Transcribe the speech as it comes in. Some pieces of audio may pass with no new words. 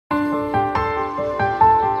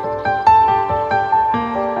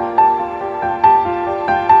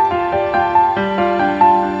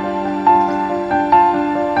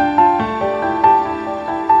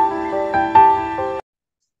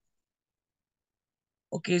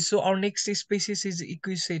Okay, so our next species is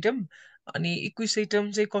Equisetum. अनि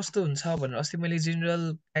Equisetum चाहिँ कस्तो हुन्छ भनेर अस्ति मैले जेनरल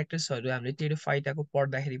क्यारेक्टर्सहरू हामीले टेरिडोफाइटाको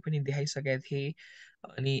पढ्दाखेरि पनि देखाइसकेका थिएँ।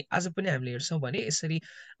 अनि आज पनि हामीले हेर्छौँ भने यसरी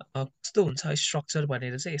कस्तो हुन्छ स्ट्रक्चर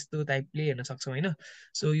भनेर चाहिँ यस्तो टाइपले हेर्न सक्छौँ होइन।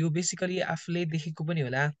 सो यो बेसिकली आफूले देखेको पनि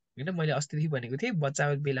होला होइन, मैले अस्तिदेखि भनेको थिएँ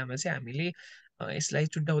बच्चा बेलामा चाहिँ हामीले यसलाई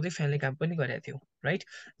चुट्टाउँदै फ्याल्ने काम पनि गरेका थियौँ, राइट।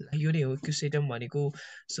 यो नै हो इक्विसेटम भनेको।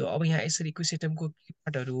 सो अब यहाँ यसरी इक्विसेटमको के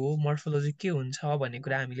पार्टहरू हो, मर्फोलोजी के हुन्छ भन्ने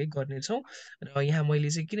कुरा हामीले गर्नेछौँ। र यहाँ मैले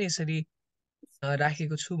चाहिँ किन यसरी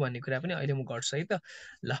राखेको छु भन्ने कुरा पनि अहिले म गर्छु है त।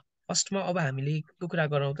 ल फर्स्टमा अब हामीले को कुरा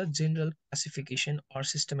गरौँ त, जेनरल क्लासिफिकेसन अर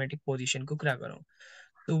सिस्टमेटिक पोजिसनको कुरा गरौँ।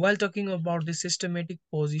 So while talking about the systematic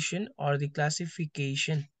position or the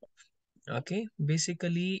classification, okay,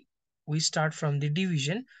 basically we start from the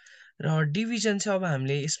division. र डिभिजन चाहिँ अब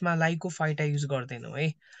हामीले यसमा लाइकोफाइटा युज गर्दैनौँ है।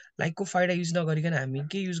 लाइकोफाइटा युज नगरिकन हामी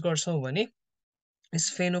के युज गर्छौँ भने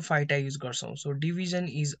स्फेनोफाइटा युज गर्छौँ। So division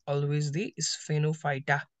is always the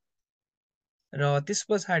स्फेनोफाइटा। र त्यस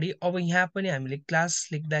पछाडि अब यहाँ पनि हामीले क्लास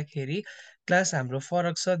लेख्दाखेरि क्लास हाम्रो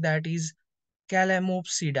फरक छ, द्याट इज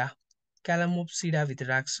क्यालामोप्सिडा। क्यालामोप्सिडा भित्र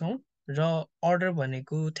राख्छौँ र अर्डर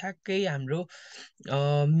भनेको ठ्याक्कै हाम्रो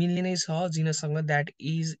मिल्ने नै छ जिनसँग, द्याट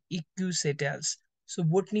इज इक्युसेटल्स। सो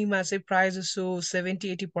बोटनीमा चाहिँ प्रायः जसो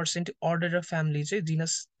 70-80% अर्डर र फ्यामिली चाहिँ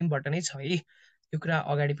जिनसबाट नै छ है। यो कुरा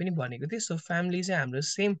अगाडि पनि भनेको थिएँ। सो फ्यामिली चाहिँ हाम्रो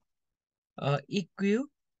सेम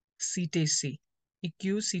इक्युसिटेसी,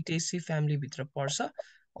 इक्युसिटेसी फ्यामिलीभित्र पर्छ।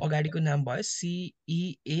 अगाडिको नाम भयो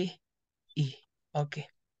CEAE। ओके,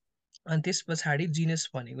 अनि त्यस पछाडि जिनस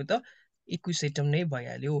भनेको त इक्विसेटम नै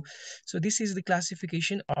भइहाल्यो। So this is the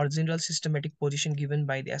classification or general systematic position given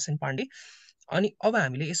by the SN Pandey. अनि अब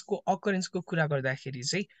हामीले यसको अकरेन्सको कुरा गर्दाखेरि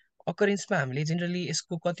चाहिँ अकरेन्समा हामीले जेनरली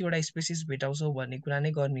यसको कतिवटा स्पेसिस भेटाउँछौँ भन्ने कुरा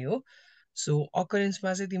नै गर्ने हो। सो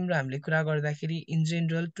अकरेन्समा चाहिँ तिम्रो हामीले कुरा गर्दाखेरि इन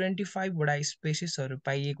जेनरल 25 वटा स्पेसिसहरू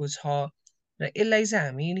पाइएको छ। र यसलाई चाहिँ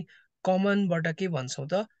हामी कमनबाट के भन्छौँ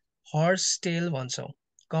त, हर्स टेल भन्छौँ,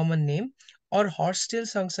 common name. Or horse tail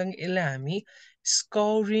सँगसँगै यसलाई हामी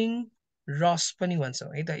स्काउरिङ रस पनि भन्छौँ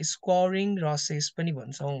है त, स्काउरिङ रसेस पनि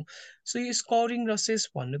भन्छौँ। सो यो स्काउरिङ रसेस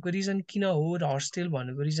भन्नुको रिजन किन हो र हर्स टेल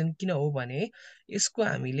भन्नुको रिजन किन हो भने यसको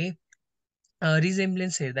हामीले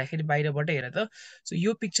रिजेम्ब्लेन्स हेर्दाखेरि बाहिरबाट हेर त। सो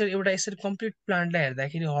यो पिक्चर एउटा यसरी कम्प्लिट प्लान्टलाई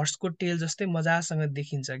हेर्दाखेरि हर्सको टेल जस्तै मजासँग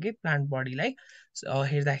देखिन्छ कि प्लान्ट बडीलाई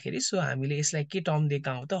हेर्दाखेरि। सो हामीले यसलाई के टर्म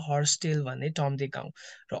दिएका हौँ त, हर्स टेल भन्ने टर्म दिएका हौँ।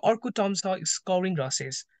 र अर्को टर्म छ स्काउरिङ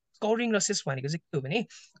रसेस। स्काउरिङ रसेस भनेको चाहिँ के हो भने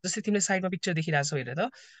जस्तै तिमीले साइडमा पिक्चर देखिरहेछौ हेर त,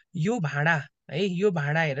 यो भाँडा है, यो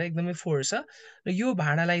भाँडा हेर एकदमै फोहोर छ र यो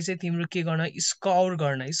भाँडालाई चाहिँ तिम्रो के गर्न, स्काउर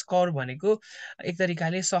गर्न। स्काउर भनेको एक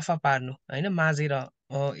तरिकाले सफा पार्नु होइन, माझेर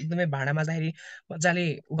एकदमै भाँडा माझ्दाखेरि मजाले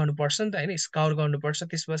गर्नुपर्छ नि त होइन, स्काउर गर्नुपर्छ,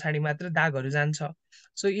 त्यस पछाडि मात्र दागहरू जान्छ।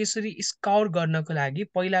 सो यसरी स्काउर गर्नको लागि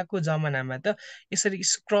पहिलाको जमानामा त यसरी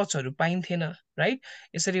स्क्रचहरू पाइन्थेन, राइट।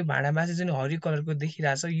 यसरी भाँडामा चाहिँ जुन हरियो कलरको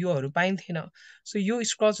देखिरहेछ योहरू पाइन्थेन। सो यो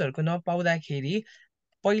स्क्रचहरूको नपाउँदाखेरि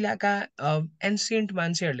पहिलाका एन्सियन्ट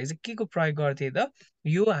मान्छेहरूले चाहिँ के को प्रयोग गर्थे त,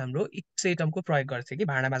 यो हाम्रो इक्विसेटमको प्रयोग गर्थे कि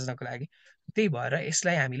भाँडा माझ्नको लागि। त्यही भएर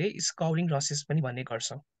यसलाई हामीले स्काउरिङ रसेस पनि भन्ने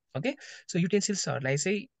गर्छौँ। ओके, सो युटेन्सिल्सहरूलाई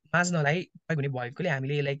चाहिँ माझ्नलाई प्रयोग हुने भएकोले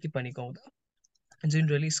हामीले यसलाई के भनेको हौँ त,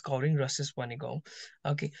 जेनरली स्काउरिङ रसेस भनेको हौँ।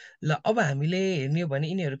 ओके, ल अब हामीले हेर्ने हो भने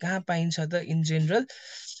यिनीहरू कहाँ पाइन्छ त, इन जेनरल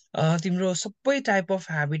तिम्रो सबै टाइप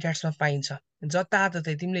अफ ह्याबिट्याट्समा पाइन्छ।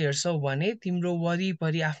 जताततै तिमीले हेर्छौ भने तिम्रो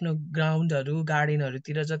वरिपरि आफ्नो ग्राउन्डहरू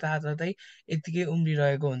गार्डनहरूतिर जताततै यत्तिकै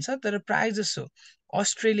उम्रिरहेको हुन्छ। तर प्रायः जसो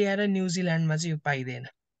अस्ट्रेलिया र न्युजिल्यान्डमा चाहिँ यो पाइँदैन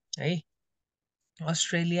है।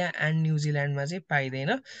 अस्ट्रेलिया एन्ड न्युजिल्यान्डमा चाहिँ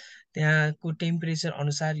पाइँदैन, त्यहाँको टेम्परेचर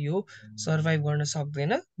अनुसार यो सर्भाइभ गर्न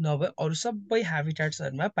सक्दैन, नभए अरू सबै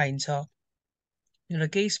ह्याबिट्याट्सहरूमा पाइन्छ। र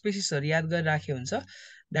केही स्पेसिसहरू याद गरेर राखे हुन्छ,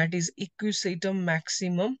 that is Equisetum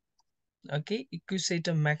maximum. Okay,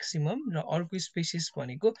 Equisetum maximum र अर्को स्पेसिस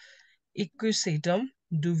भनेको इक्विसेटम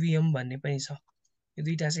डुभियम भन्ने पनि छ। यो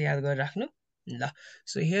दुईटा चाहिँ याद गरेर राख्नु ल।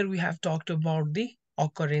 So here we have talked about the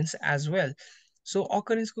occurrence as well. So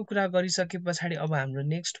अकरेन्सको कुरा गरिसके पछाडि अब हाम्रो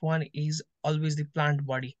next one is always the plant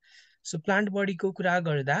body. So plant बडीको कुरा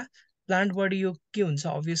गर्दा प्लान्ट बडी यो के हुन्छ,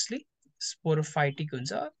 अभियसली स्पोरोफाइटिक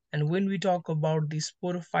हुन्छ। And when we talk about the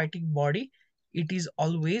sporophytic body it is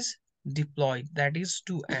always diploid, that is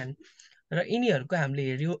 2N। र यिनीहरूको हामीले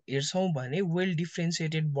हेर्छौँ भने वेल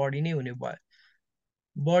डिफ्रेन्सिएटेड बडी नै हुने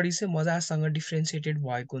भयो। बडी चाहिँ मजासँग डिफ्रेन्सिएटेड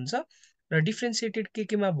भएको हुन्छ। र डिफ्रेन्सिएटेड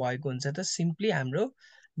केमा भएको हुन्छ त, सिम्पली हाम्रो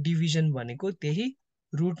डिभिजन भनेको त्यही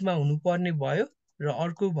रुटमा हुनुपर्ने भयो, र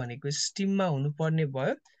अर्को भनेको स्टिममा हुनुपर्ने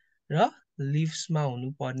भयो, र लिभ्समा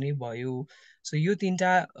हुनुपर्ने भयो। सो यो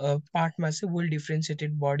तिनवटा पार्टमा चाहिँ वेल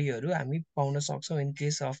डिफ्रेन्सिएटेड बडीहरू हामी पाउन सक्छौँ in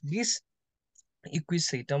case of this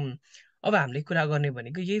Equisetum. अब हामीले कुरा गर्ने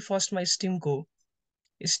भनेको यही फर्स्टमा स्टिमको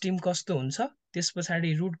स्टिम कस्तो हुन्छ, त्यस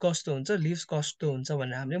पछाडि रुट कस्तो हुन्छ, लिभ्स कस्तो हुन्छ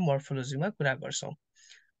भनेर हामीले मोर्फोलोजीमा कुरा गर्छौँ।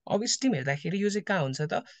 अब स्टिम हेर्दाखेरि यो चाहिँ कहाँ हुन्छ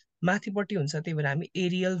त, माथिपट्टि हुन्छ, त्यही भएर हामी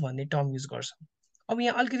एरियल भन्ने टर्म युज गर्छौँ। अब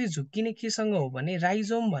यहाँ अलिकति झुक्किने केसँग हो भने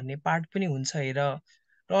राइजोम भन्ने पार्ट पनि हुन्छ हेर,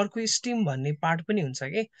 र अर्को स्टिम भन्ने पार्ट पनि हुन्छ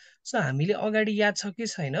के। सो हामीले अगाडि याद छ कि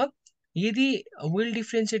छैन, यदि वेल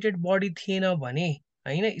डिफ्रेन्सिएटेड बडी थिएन भने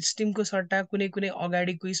होइन, स्टिमको सट्टा कुनै कुनै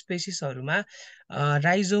अगाडिको स्पेसिसहरूमा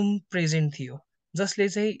राइजोम प्रेजेन्ट थियो, जसले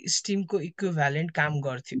चाहिँ स्टिमको इक्विभ्यालेन्ट काम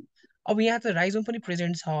गर्थ्यो। अब यहाँ त राइजोम पनि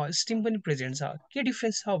प्रेजेन्ट छ, स्टिम पनि प्रेजेन्ट छ, के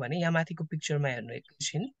डिफ्रेन्स छ भने यहाँ माथिको पिक्चरमा हेर्नु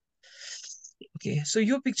एकैछिन। ओके, सो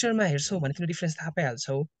यो पिक्चरमा हेर्छौ भने तिमीले डिफ्रेन्स थाहा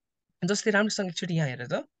पाइहाल्छौ। जस्तै राम्रोसँग एकचोटि यहाँ हेर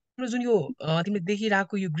त, तिम्रो जुन यो तिमीले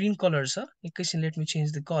देखिरहेको यो ग्रिन कलर छ, एकैछिन let me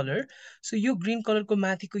change the colour. So यो ग्रिन कलरको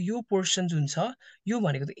माथिको यो पोर्सन जुन छ, यो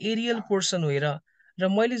भनेको त एरियल पोर्सन हो हेर, र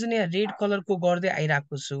मैले जुन यहाँ रेड कलरको गर्दै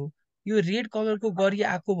आइरहेको छु, यो रेड कलरको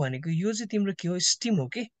गरिआएको भनेको यो चाहिँ तिम्रो के हो, स्टिम हो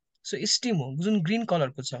के। सो स्टिम हो जुन ग्रिन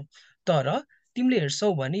कलरको छ। तर तिमीले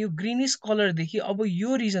हेर्छौ भने यो ग्रिनिस कलरदेखि अब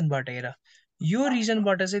यो रिजनबाट हेर, यो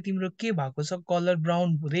रिजनबाट चाहिँ तिम्रो के भएको छ, कलर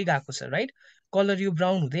ब्राउन हुँदै गएको छ, राइट। कलर यो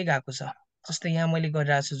ब्राउन हुँदै गएको छ। जस्तै यहाँ मैले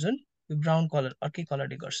गरिरहेको छु जुन यो ब्राउन कलर, अर्कै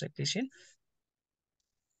कलरले गर्छु एकैछिन।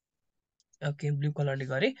 ओके, ब्लू कलरले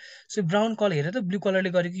गरेँ। सो ब्राउन कलर हेर त, ब्लू कलरले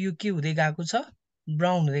गरेको यो के हुँदै गएको छ,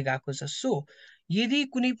 ब्राउन हुँदै गएको छ। सो यदि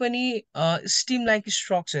कुनै पनि स्टिम लाइक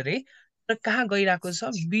स्ट्रक्चर कहाँ गइरहेको छ,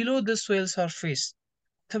 बिलो द सोइल सर्फेस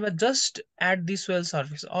अथवा just at the soil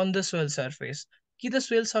surface, on the soil surface, कि त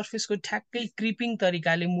सोइल सर्फेसको ठ्याक्कै क्रिपिङ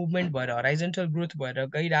तरिकाले मुभमेन्ट भएर हराइजेन्टल ग्रोथ भएर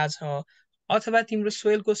गइरहेछ, अथवा तिम्रो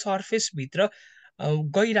सोइलको सर्फेसभित्र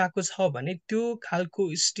गइरहेको छ भने त्यो खालको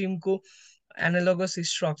स्टिमको एनालोगस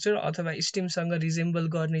स्ट्रक्चर अथवा स्टिमसँग रिजेम्बल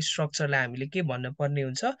गर्ने स्ट्रक्चरलाई हामीले के भन्न पर्ने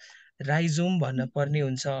हुन्छ, राइजोम भन्न पर्ने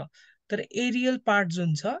हुन्छ। तर एरियल पार्ट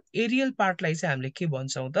जुन छ, एरियल पार्टलाई चाहिँ हामीले के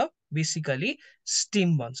भन्छौँ त, बेसिकली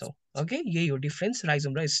स्टिम भन्छौँ। ओके, यही हो डिफ्रेन्स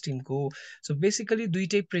राइजोम र स्टिमको। सो बेसिकली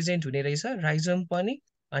दुइटै प्रेजेन्ट हुने रहेछ, राइजोम पनि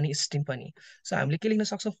अनि स्टिम पनि। सो हामीले के लेख्न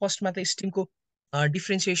सक्छौँ, फर्स्टमा त स्टिमको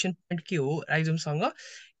डिफ्रेन्सिएसन पोइन्ट के हो राइजोमसँग,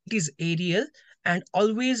 it is Ariel and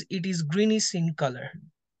always it is ग्रिनिस in colour.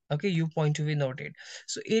 Okay, यो point to be noted.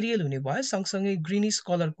 So Ariel हुने भयो, सँगसँगै ग्रिनिस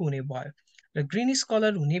कलरको हुने भयो। र ग्रिनिस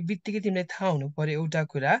कलर हुने बित्तिकै तिमीलाई थाहा हुनु पर्यो एउटा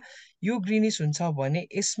कुरा, यो ग्रिनिस हुन्छ भने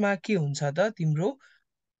यसमा के हुन्छ त, तिम्रो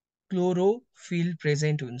क्लोरोफिल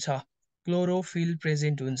प्रेजेन्ट हुन्छ, क्लोरोफिल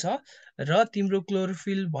प्रेजेन्ट हुन्छ। र तिम्रो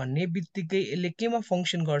क्लोरोफिल भन्ने बित्तिकै यसले केमा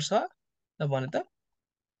फङ्सन गर्छ त भन त,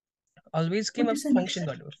 अलवेज केमा फङ्सन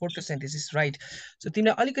गर्नु, फोटोसिन्थेसिस, राइट। सो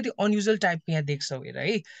तिमीलाई अलिकति अनयुजुअल टाइप यहाँ देख्छौ हेर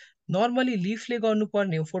है, नर्मली लिफले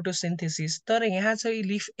गर्नुपर्ने हो फोटोसिन्थेसिस, तर यहाँ चाहिँ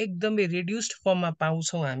लिफ एकदमै रेड्युस्ड फर्ममा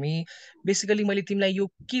पाउँछौँ हामी। बेसिकली मैले तिमीलाई यो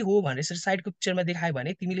के हो भनेर यसरी साइडको पिक्चरमा देखाएँ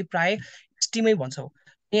भने तिमीले प्राय स्टिमै भन्छौ।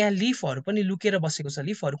 यहाँ लिफहरू पनि लुकेर बसेको छ,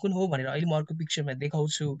 लिफहरू कुन हो भनेर अहिले म अर्को पिक्चरमा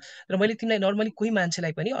देखाउँछु। र मैले तिमीलाई नर्मली कोही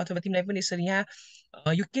मान्छेलाई पनि अथवा तिमीलाई पनि यसरी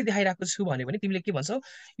यहाँ यो के देखाइरहेको छु भन्यो भने तिमीले के भन्छौ,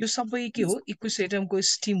 यो सबै के हो, इक्विसेटमको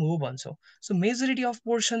स्टिम हो भन्छौ। सो मेजोरिटी अफ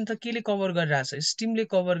पोर्सन त केले कभर गरिरहेछ, स्टिमले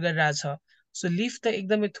कभर गरिरहेछ। सो लिफ त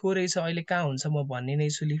एकदमै थोरै छ, अहिले कहाँ हुन्छ म भन्ने नै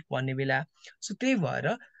छु लिफ भन्ने बेला। सो त्यही भएर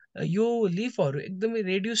यो लिफहरू एकदमै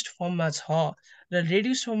रेड्युस्ड फर्ममा छ, र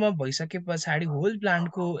रेड्युस्ड फर्ममा भइसके पछाडि होल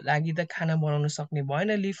प्लान्टको लागि त खाना बनाउन सक्ने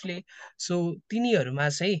भएन लिफले। सो तिनीहरूमा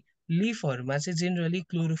चाहिँ लिफहरूमा चाहिँ जेनरली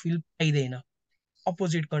क्लोरोफिल पाइँदैन।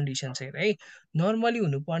 अपोजिट कन्डिसन चाहिँ है, नर्मली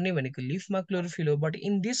हुनुपर्ने भनेको लिफमा क्लोरोफिल हो, but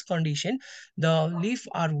in this condition the leaf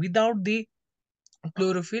are without the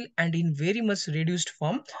chlorophyll and in very much reduced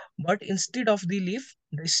form, but instead of the leaf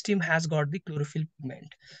the stem has got the chlorophyll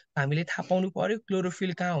pigment. हामीले थाहा पाउनु पर्यो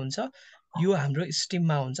chlorophyll कहाँ हुन्छ, यो हाम्रो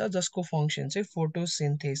स्टिममा हुन्छ, जसको फङ्सन चाहिँ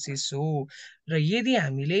फोटोसिन्थेसिस हो। र यदि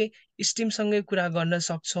हामीले स्टिमसँगै कुरा गर्न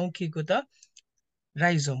सक्छौँ के को त,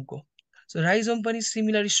 राइजोमको। सो राइजोम पनि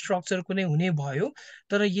सिमिलर स्ट्रक्चरको नै हुने भयो,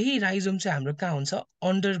 तर यही राइजोम चाहिँ हाम्रो कहाँ हुन्छ,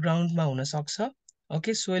 अन्डरग्राउन्डमा हुन सक्छ।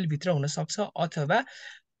 ओके, सोइल भित्र हुन सक्छ, अथवा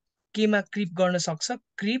केमा क्रिप गर्न सक्छ,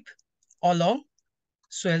 क्रिप अलोङ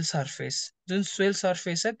सोइल सर्फेस, जुन सोइल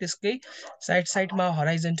सर्फेस छ त्यसकै साइडमा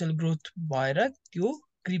हराइजेन्टल ग्रोथ भएर त्यो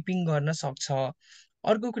क्रिपिङ गर्न सक्छ।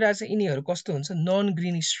 अर्को कुरा चाहिँ यिनीहरू कस्तो हुन्छ, नन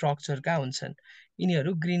ग्रिन स्ट्रक्चरका हुन्छन्,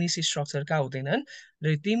 यिनीहरू ग्रिनिस स्ट्रक्चरका हुँदैनन्।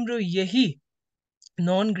 र तिम्रो यही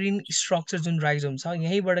नन ग्रिन स्ट्रक्चर जुन राइजोम छ,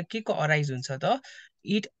 यहीँबाट के को अराइज हुन्छ त,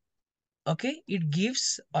 it okay, it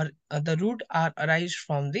gives or the root are arise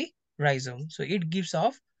from the rhizome, so it gives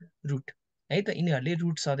off root है त, यिनीहरूले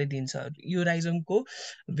रुट सधैँ दिन्छ। यो राइजोमको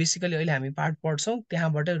बेसिकली अहिले हामी पार्ट पढ्छौँ,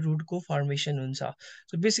 त्यहाँबाट रुटको फर्मेसन हुन्छ।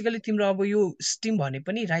 सो बेसिकली तिम्रो अब यो स्टिम भने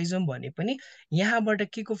पनि राइजोम भने पनि यहाँबाट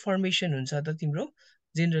के को फर्मेसन हुन्छ त, तिम्रो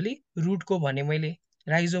जेनरली रुटको भने मैले।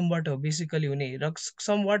 राइजोमबाट हो बेसिकली हुने र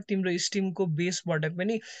समवाट तिम्रो स्टिमको बेसबाट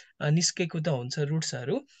पनि निस्केको त हुन्छ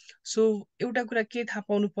रुट्सहरू। सो एउटा कुरा के थाहा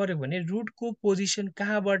पाउनु पर्यो भने रुटको पोजिसन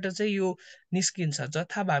कहाँबाट चाहिँ यो निस्किन्छ,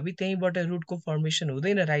 जथाभावी त्यहीँबाट रुटको फर्मेसन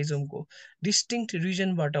हुँदैन राइजोमको, डिस्टिङ्क्ट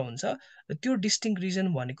रिजनबाट हुन्छ। त्यो डिस्टिङ्क्ट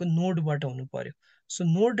रिजन भनेको नोडबाट हुनु पर्यो। सो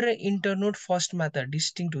नोड र इन्टरनोड फर्स्टमा त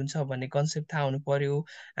डिस्टिङ्क्ट हुन्छ भन्ने कन्सेप्ट थाहा हुनु पर्यो।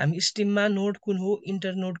 हामी स्टिममा नोड कुन हो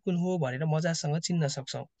इन्टरनोड कुन हो भनेर मजासँग चिन्न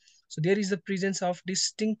सक्छौँ। So there is the presence of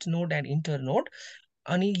distinct node and इन्टरनोड।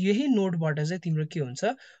 अनि यही नोडबाट चाहिँ तिम्रो के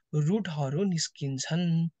हुन्छ, रुटहरू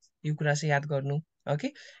निस्किन्छन्। यो कुरा चाहिँ याद गर्नु।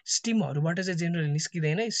 ओके, स्टिमहरूबाट चाहिँ जेनरली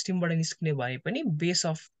निस्किँदैन, स्टिमबाट निस्किने भए पनि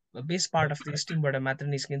बेस पार्ट अफ द स्टिमबाट मात्र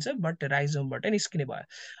निस्किन्छ, बट राइजोमबाट निस्किने भयो।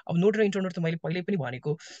 अब नोड र इन्टरनोड त मैले पहिल्यै पनि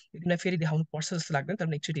भनेको, तिमीलाई फेरि देखाउनु पर्छ जस्तो लाग्दैन,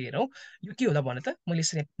 तर एकचोटि हेरौँ यो के होला भन त। मैले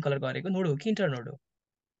यसरी कलर गरेको नोड हो कि इन्टरनोड हो?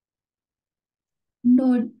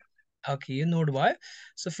 नोड। ओके, यो नोड भयो।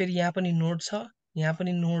 सो फेरि यहाँ पनि नोड छ, यहाँ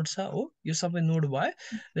पनि नोड छ हो, यो सबै नोड भयो।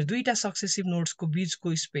 र दुईटा सक्सेसिभ नोड्सको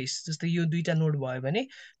बिचको स्पेस, जस्तै यो दुईटा नोड भयो भने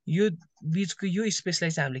यो बिचको यो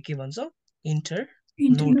स्पेसलाई चाहिँ हामीले के भन्छौँ, इन्टर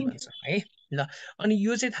नोड भन्छौँ है। ल, अनि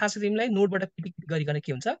यो चाहिँ थाहा छ तिमीलाई, नोडबाट पिटिक गरिकन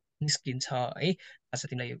के हुन्छ, निस्किन्छ है। थाहा छ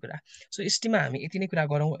तिमीलाई यो कुरा। सो स्टिममा हामी यति नै कुरा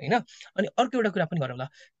गरौँ होइन। अनि अर्को एउटा कुरा पनि गरौँ ल।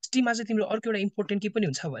 स्टिममा चाहिँ तिम्रो अर्को एउटा इम्पोर्टेन्ट के पनि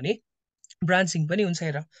हुन्छ भने ब्रान्चिङ पनि हुन्छ।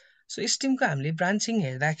 हेर, सो स्टिमको हामीले ब्रान्चिङ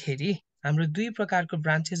हेर्दाखेरि हाम्रो दुई प्रकारको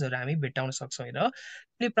ब्रान्चेसहरू हामी भेट्टाउन सक्छौँ। हेर,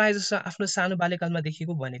 तिमीले प्रायः जसो आफ्नो सानो बाल्यकालमा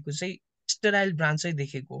देखेको भनेको चाहिँ स्टेराइल ब्रान्च चाहिँ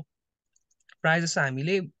देखेको। प्रायः जसो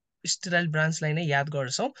हामीले स्टेराइल ब्रान्चलाई नै याद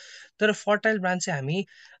गर्छौँ, तर फर्टाइल ब्रान्च चाहिँ हामी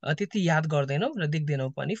त्यति याद गर्दैनौँ र देख्दैनौँ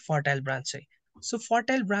पनि फर्टाइल ब्रान्च चाहिँ। सो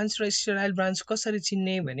फर्टाइल ब्रान्च र स्टेराइल ब्रान्च कसरी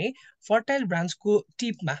चिन्ने भने फर्टाइल ब्रान्चको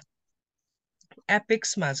टिपमा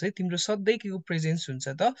एपेक्समा चाहिँ तिम्रो सधैँ के को प्रेजेन्स हुन्छ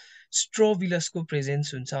त, स्ट्रोबिलसको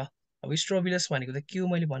प्रेजेन्स हुन्छ। अब स्ट्रोबिलस भनेको त के हो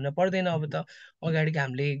मैले भन्न पर्दैन, अब त अगाडिको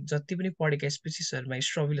हामीले जति पनि पढेका स्पेसिसहरूमा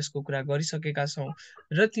स्ट्रोबिलसको कुरा गरिसकेका छौँ।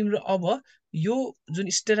 र तिम्रो अब यो जुन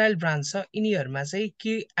स्टेराइल ब्रान्च छ यिनीहरूमा चाहिँ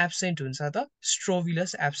के एब्सेन्ट हुन्छ त,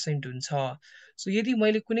 स्ट्रोबिलस एब्सेन्ट हुन्छ। सो यदि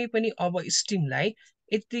मैले कुनै पनि अब स्टिमलाई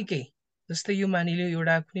यत्तिकै, जस्तै यो मानिलियो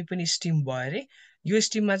एउटा कुनै पनि स्टिम भयो अरे, यो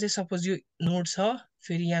स्टिममा चाहिँ सपोज यो नोड छ,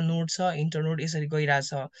 फेरि यहाँ नोड छ, इन्टरनोड यसरी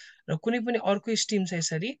गइरहेछ, र कुनै पनि अर्को स्टिम छ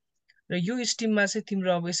यसरी, र यो स्टिममा चाहिँ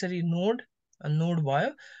तिम्रो अब यसरी नोड नोड भयो,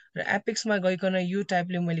 र एपेक्समा गइकन यो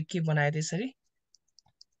टाइपले मैले के बनाएँ त्यसरी,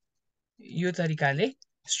 यो तरिकाले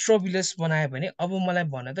स्ट्रोबिलस बनायो भने अब मलाई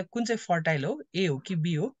भन त कुन चाहिँ फर्टाइल हो, ए हो कि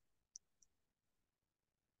बी हो?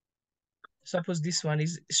 Suppose this one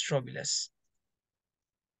is strobilus,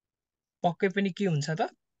 पक्कै पनि के हुन्छ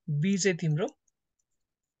त, बी चाहिँ तिम्रो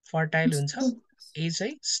फर्टाइल हुन्छ, ए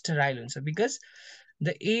चाहिँ स्टेराइल हुन्छ, because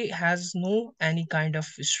the A has no any kind of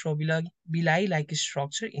strobili like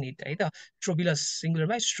structure in it है त। स्ट्रोबिलस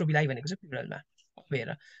सिङ्गुलरमा, स्ट्रोबिलाई भनेको चाहिँ प्लुरलमा। अब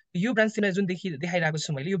हेर, यो ब्रान्च तिमीलाई जुन देखाइरहेको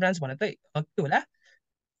छु मैले, यो ब्रान्च भन त के होला,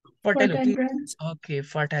 फर्टाइल हो कि? ओके,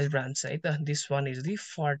 फर्टाइल ब्रान्च है त। This one is the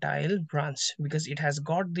fertile branch because it has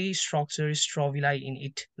got the structure strobili in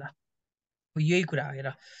it. ल, यही कुरा हो। हेर,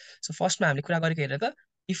 सो फर्स्टमा हामीले कुरा गरेको हेर त,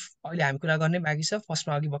 इफ अहिले हामी कुरा गर्ने बाँकी छ,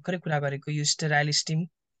 फर्स्टमा अघि भर्खरै कुरा गरेको यो स्टेराइल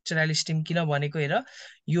स्टिम किन भनेको हेर,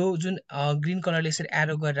 यो जुन ग्रिन कलरले यसरी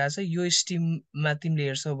एरो गरिरहेछ यो स्टिममा तिमीले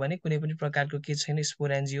हेर्छौ भने कुनै पनि प्रकारको के छैन,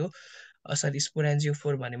 स्पोरेन्जियो सरी स्पोरेन्जियो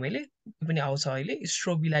 4 भने मैले त्यो पनि आउँछ अहिले,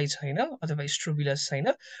 स्ट्रोबिलाई छैन अथवा स्ट्रोबिलस छैन,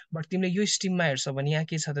 बट तिमीले यो स्टिममा हेर्छौ भने यहाँ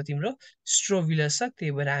के छ त, तिम्रो स्ट्रोबिलस छ।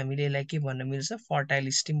 त्यही भएर हामीले यसलाई के भन्न मिल्छ, फर्टाइल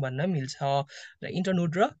स्टिम भन्न मिल्छ। र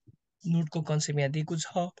इन्टरनोड र नोडको कन्सेप्ट यहाँ दिएको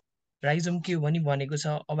छ, राइजोम के हो भनी भनेको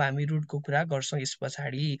छ। अब हामी रुटको कुरा गर्छौँ यस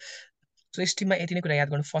पछाडि। सो स्टिममा यति नै कुरा याद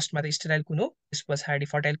गर्नु, फर्स्टमा त स्टेराइल कुन हो, त्यस पछाडि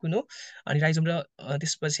फर्टाइल कुन हो, अनि राइजोम र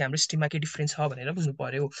त्यसपछि हाम्रो स्टिममा के डिफ्रेन्स छ भनेर बुझ्नु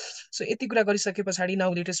पर्यो। सो यति कुरा गरिसके पछाडि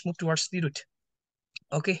now let us move towards the root.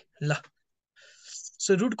 Okay, ल,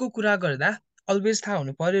 सो रुटको कुरा गर्दा अलवेज थाहा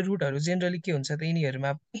हुनु पर्यो रुटहरू जेनरली के हुन्छ त,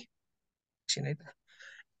 यिनीहरूमा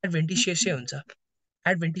एडभेन्टिसियसै हुन्छ।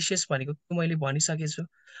 एडभेन्टिसियस भनेको मैले भनिसकेछु।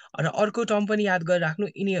 र अर्को टर्म पनि याद गरिराख्नु,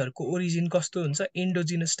 यिनीहरूको ओरिजिन कस्तो हुन्छ,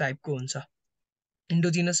 इन्डोजिनस टाइपको हुन्छ।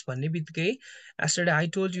 Endogenous भन्ने बित्तिकै, yesterday I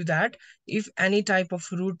told you that if any type of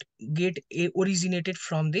root get originated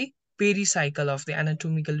from the pericycle of the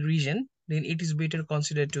anatomical region, then it is better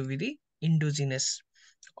considered to be the endogenous.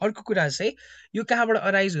 अर्को कुरा चाहिँ यो कहाँबाट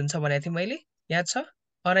अराइज हुन्छ भनेको थिएँ मैले, याद छ?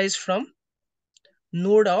 Arise from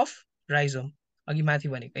node of rhizome, अघि माथि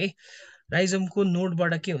भनेको है। राइजोमको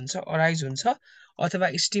नोडबाट के हुन्छ, अराइज हुन्छ,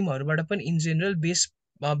 अथवा स्टिमहरूबाट पनि इन जेनरल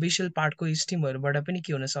बेसल पार्टको स्टिमहरूबाट पनि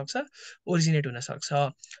के हुन सक्छ, ओरिजिनेट हुन सक्छ।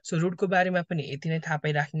 सो रुटको बारेमा पनि यति नै थाहा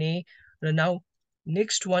पाइराख्ने। र now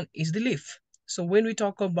next one is the leaf. So when we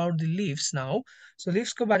talk about the leaves now, so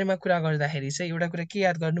लिभ्सको बारेमा कुरा गर्दाखेरि चाहिँ एउटा कुरा के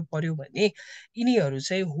याद गर्नु पर्यो भने यिनीहरू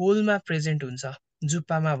चाहिँ होलमा प्रेजेन्ट हुन्छ।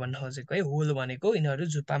 जुप्पामा भन्न खोजेको है होल भनेको यिनीहरू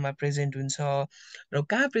जुप्पामा प्रेजेन्ट हुन्छ र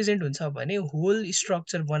कहाँ प्रेजेन्ट हुन्छ भने होल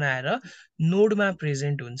स्ट्रक्चर बनाएर नोडमा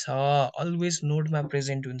प्रेजेन्ट हुन्छ अलवेज नोडमा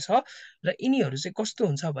प्रेजेन्ट हुन्छ र यिनीहरू चाहिँ कस्तो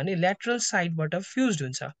हुन्छ भने ल्याटरल साइडबाट फ्युज्ड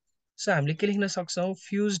हुन्छ सो हामीले के लेख्न सक्छौँ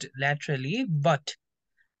फ्युज्ड ल्याटरली बट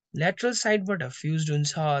ल्याटरल साइडबाट फ्युज्ड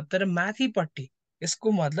हुन्छ तर माथिपट्टि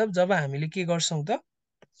यसको मतलब जब हामीले के गर्छौँ त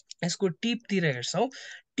यसको टिपतिर हेर्छौँ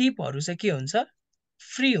टिपहरू चाहिँ के हुन्छ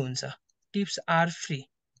फ्री हुन्छ टिप्स आर फ्री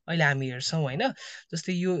अहिले हामी हेर्छौँ होइन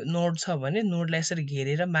जस्तै यो नोड छ भने नोडलाई यसरी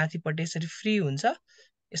घेरेर माथिपट्टि यसरी फ्री हुन्छ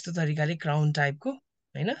यस्तो तरिकाले क्राउन टाइपको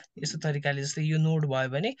होइन यस्तो तरिकाले जस्तै यो नोड भयो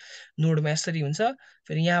भने नोडमा यसरी हुन्छ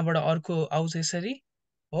फेरि यहाँबाट अर्को आउँछ यसरी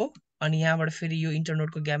हो अनि यहाँबाट फेरि यो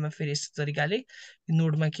इन्टरनोडको ग्यापमा फेरि यस्तो तरिकाले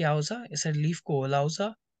नोडमा के आउँछ यसरी लिफको होल आउँछ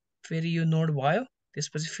फेरि यो नोड भयो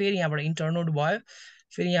त्यसपछि फेरि यहाँबाट इन्टरनोड भयो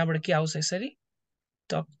फेरि यहाँबाट के आउँछ यसरी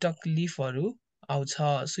टक टक लिफहरू आउँछ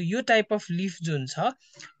सो यो टाइप अफ लिफ जुन छ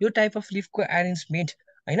यो टाइप अफ लिफको एरेन्जमेन्ट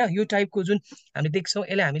होइन यो टाइपको जुन हामीले देख्छौँ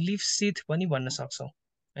यसलाई हामी लिफ सिथ पनि भन्न सक्छौँ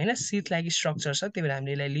होइन सिथ लाइक स्ट्रक्चर छ त्यही भएर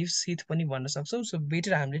हामीले यसलाई लिफ सिथ पनि भन्न सक्छौँ सो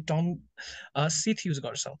बेटर हामीले टर्म सिथ युज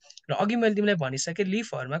गर्छौँ र अघि मैले तिमीलाई भनिसकेँ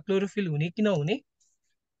लिफहरूमा क्लोरोफिल हुने कि नहुने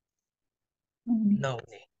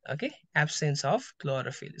नहुने okay absence of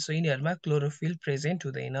chlorophyll so यिनीहरूमा क्लोरोफिल प्रेजेन्ट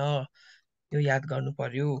हुँदैन यो याद गर्नु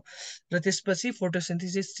पर्यो र त्यसपछि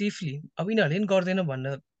फोटोसिन्थेसिस चिफली अब यिनीहरूले पनि गर्दैन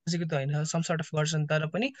भन्न खोजेको त होइन सम सर्ट अफ गर्छन् तर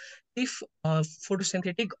पनि इफ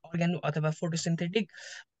फोटोसिन्थेटिक अर्ग्यान अथवा फोटोसिन्थेटिक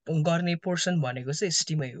गर्ने पोर्सन भनेको चाहिँ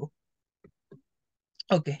स्टिमै हो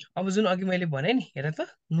ओके अब जुन अघि मैले भने नि हेर त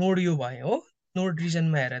नोड यो भयो हो नोड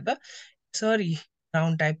रिजनमा हेर त सरी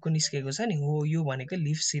राउन्ड टाइपको निस्केको छ नि हो यो भनेको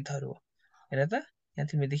लिफ सिथहरू हो हेर त यहाँ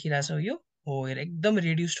तिमीले देखिरहेछौ यो हो हेर एकदम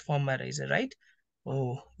रेड्युस्ड फर्ममा रहेछ राइट हो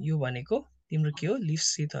यो भनेको तिम्रो के हो लिफ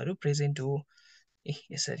सिथहरू प्रेजेन्ट हो ए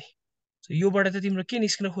यसरी सो योबाट त तिम्रो के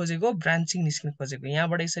निस्किन खोजेको ब्रान्चिङ निस्किन खोजेको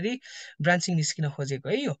यहाँबाट यसरी ब्रान्चिङ निस्किन खोजेको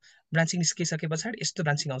है यो ब्रान्चिङ निस्किसके पछाडि यस्तो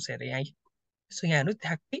ब्रान्चिङ आउँछ हेर यहाँ सो यहाँ हेर्नु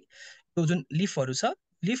ठ्याक्कै यो जुन लिफहरू छ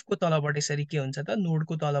लिफको तलबाट यसरी के हुन्छ त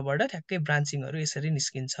नोडको तलबाट ठ्याक्कै ब्रान्चिङहरू यसरी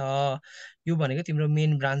निस्किन्छ यो भनेको तिम्रो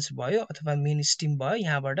मेन ब्रान्च भयो अथवा मेन स्टिम भयो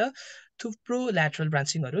यहाँबाट थुप्रो ल्याटरल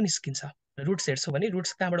ब्रान्चिङहरू निस्किन्छ रुट्स हेर्छौँ भने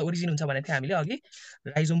रुट्स कहाँबाट ओरिजिन हुन्छ भनेको थियो हामीले अघि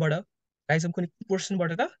राइजोमबाट राइजोमको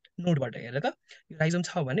पोर्सनबाट त नोडबाट हेर त यो राइजोम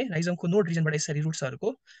छ भने राइजोमको नोड रिजनबाट यसरी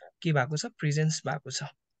रुट्सहरूको के भएको छ प्रेजेन्स भएको छ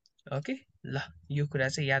ओके ल यो कुरा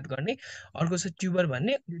चाहिँ याद गर्ने अर्को छ ट्युबर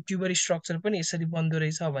भन्ने ट्युबर स्ट्रक्चर पनि यसरी बन्दो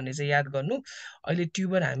रहेछ भन्ने चाहिँ याद गर्नु अहिले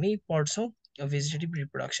ट्युबर हामी पढ्छौँ vegetative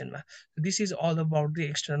रिप्रोडक्सनमा this is all about the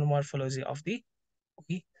external morphology of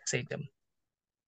the सेटम